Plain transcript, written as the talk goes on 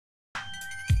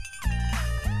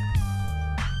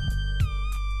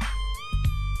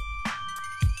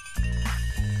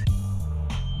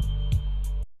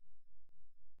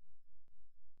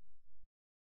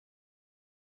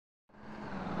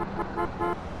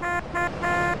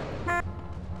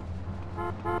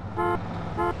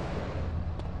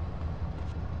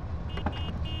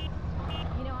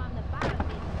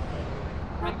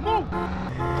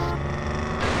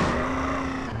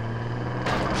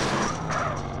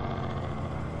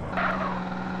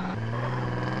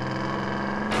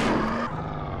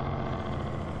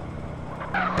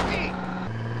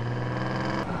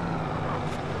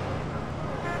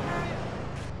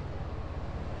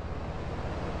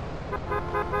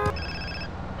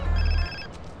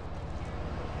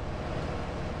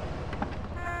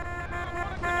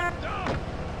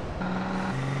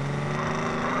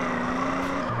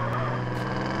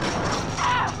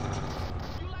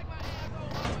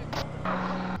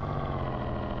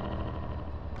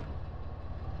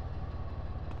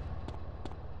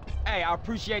Hey, I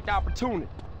appreciate the opportunity.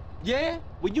 Yeah?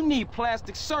 Well, you need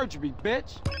plastic surgery,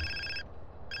 bitch.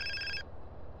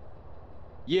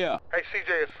 Yeah. Hey,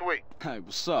 CJ, it's Sweet. Hey,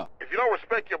 what's up? If you don't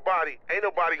respect your body, ain't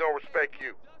nobody gonna respect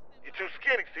you. You're too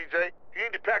skinny, CJ. You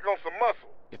need to pack on some muscle.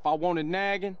 If I wanted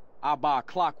nagging, I'll buy a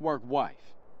clockwork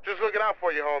wife. Just looking out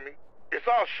for you, homie. It's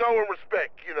all show and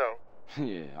respect, you know.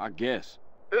 Yeah, I guess.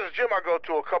 There's a gym I go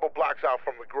to a couple blocks out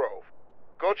from the Grove.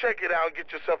 Go check it out and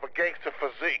get yourself a gangster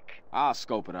physique. I'll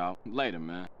scope it out. Later,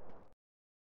 man.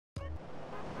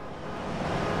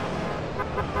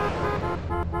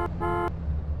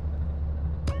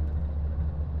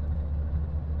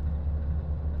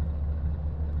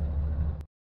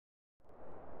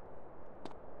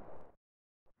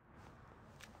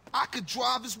 I could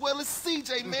drive as well as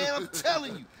CJ, man, I'm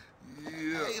telling you.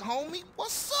 Yeah. Hey, homie,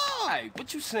 what's up? Hey,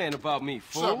 what you saying about me,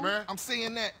 fool? What's up, man? I'm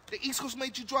saying that the East Coast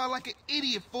made you drive like an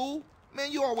idiot, fool.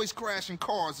 Man, you always crashing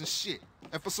cars and shit.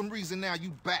 And for some reason now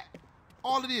you back.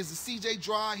 All it is CJ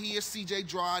drive here, CJ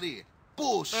drive there.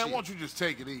 Bullshit. Man, why don't you just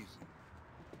take it easy?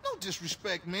 No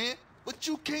disrespect, man, but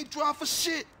you can't drive for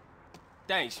shit.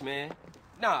 Thanks, man.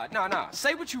 Nah.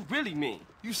 Say what you really mean.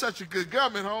 You such a good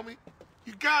gunman, homie.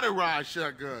 You gotta ride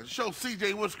shotgun. Show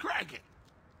CJ what's cracking.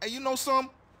 Hey, you know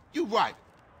something? You right.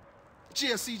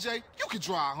 Yeah, CJ, you can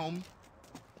drive, homie.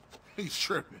 He's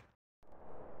tripping.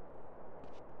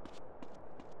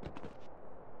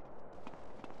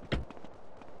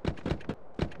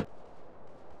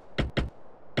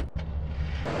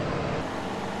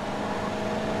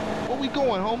 Where we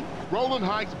going, homie? Rolling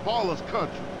Heights, Ballers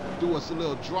Country. Do us a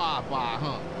little drive-by,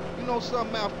 huh? You know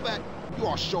something, matter of fact, you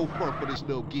are chauffeur for this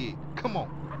little gig. Come on.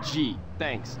 G,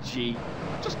 thanks, G.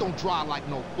 Just don't drive like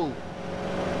no fool.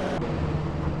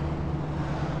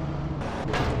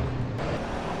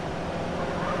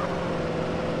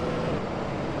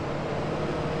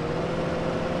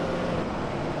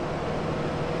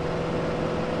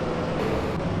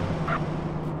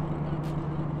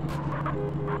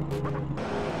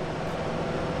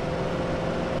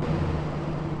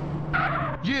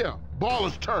 Yeah,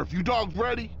 Ballers Turf. You dogs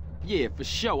ready? Yeah, for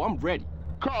sure, I'm ready.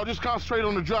 Carl, just concentrate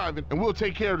on the driving, and we'll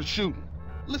take care of the shooting.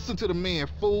 Listen to the man,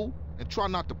 fool, and try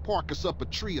not to park us up a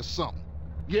tree or something.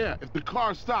 Yeah, if the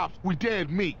car stops, we dead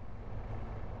meat.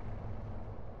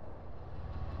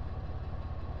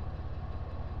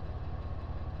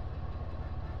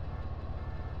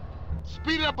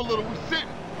 Speed it up a little, we sitting.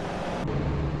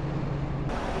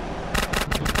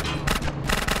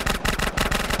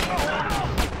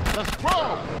 Let's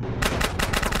roll!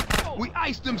 We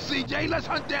iced them, CJ. Let's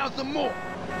hunt down some more.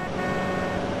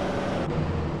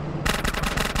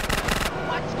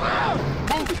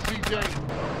 Move it, CJ.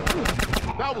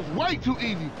 That was way too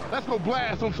easy. Let's go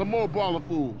blast on some more baller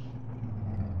fools.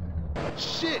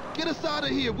 Shit, get us out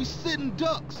of here. We sitting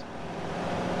ducks.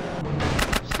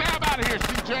 Stab out of here,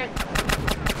 CJ.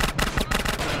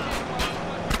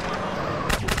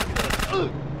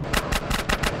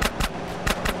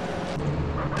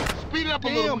 Speed it up a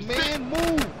little. Damn, man,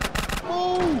 move.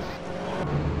 Move.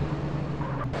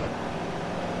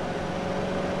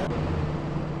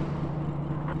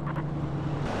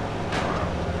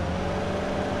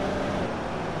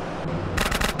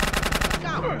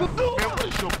 Man, what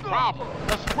is your problem?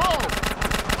 Let's roll.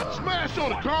 Smash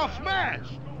on it, Carl. Smash.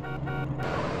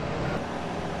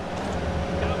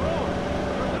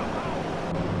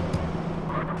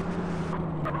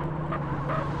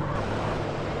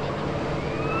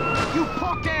 You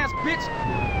punk-ass bitch!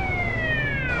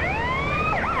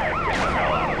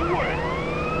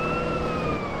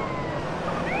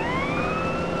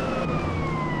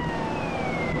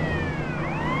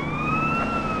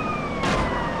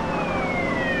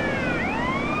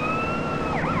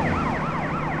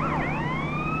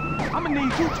 I'ma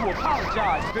need you to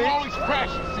apologize, You bitch. always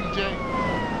crashing, CJ.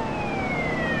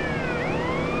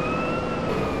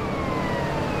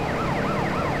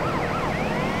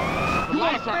 You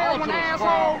lost our fair one, ultras, asshole.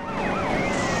 Carl.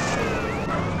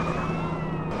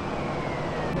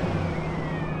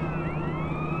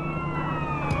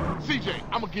 CJ,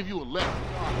 I'm gonna give you a lesson.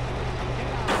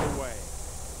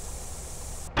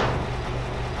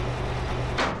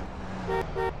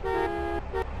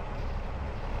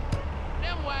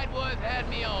 Them white boys had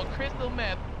me on crystal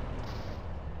meth.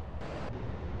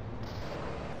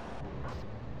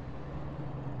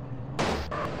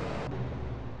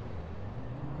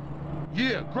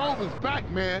 Yeah, Grove is back,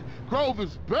 man. Grove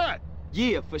is back.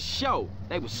 Yeah, for sure.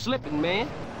 They was slipping, man.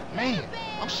 Man,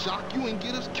 I'm shocked you ain't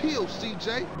get us killed,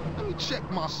 CJ. Let me check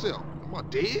myself. Am I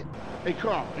dead? Hey,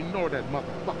 Carl, ignore that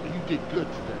motherfucker. You did good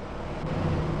today.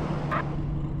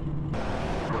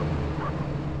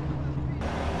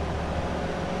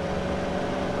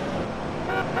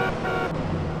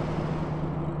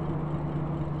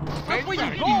 Where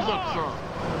you Ease going? up, son.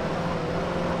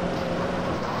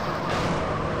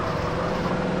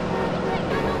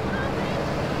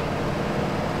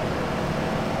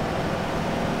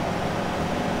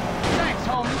 Thanks,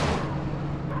 homie.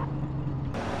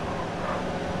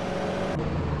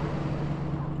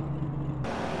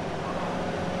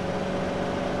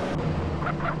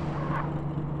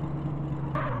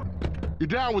 You're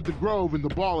down with the Grove and the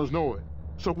Ballers know it.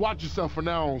 So watch yourself from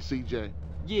now on, CJ.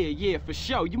 Yeah, for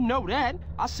sure. You know that.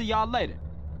 I'll see y'all later.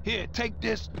 Here, take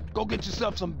this. Go get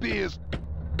yourself some beers.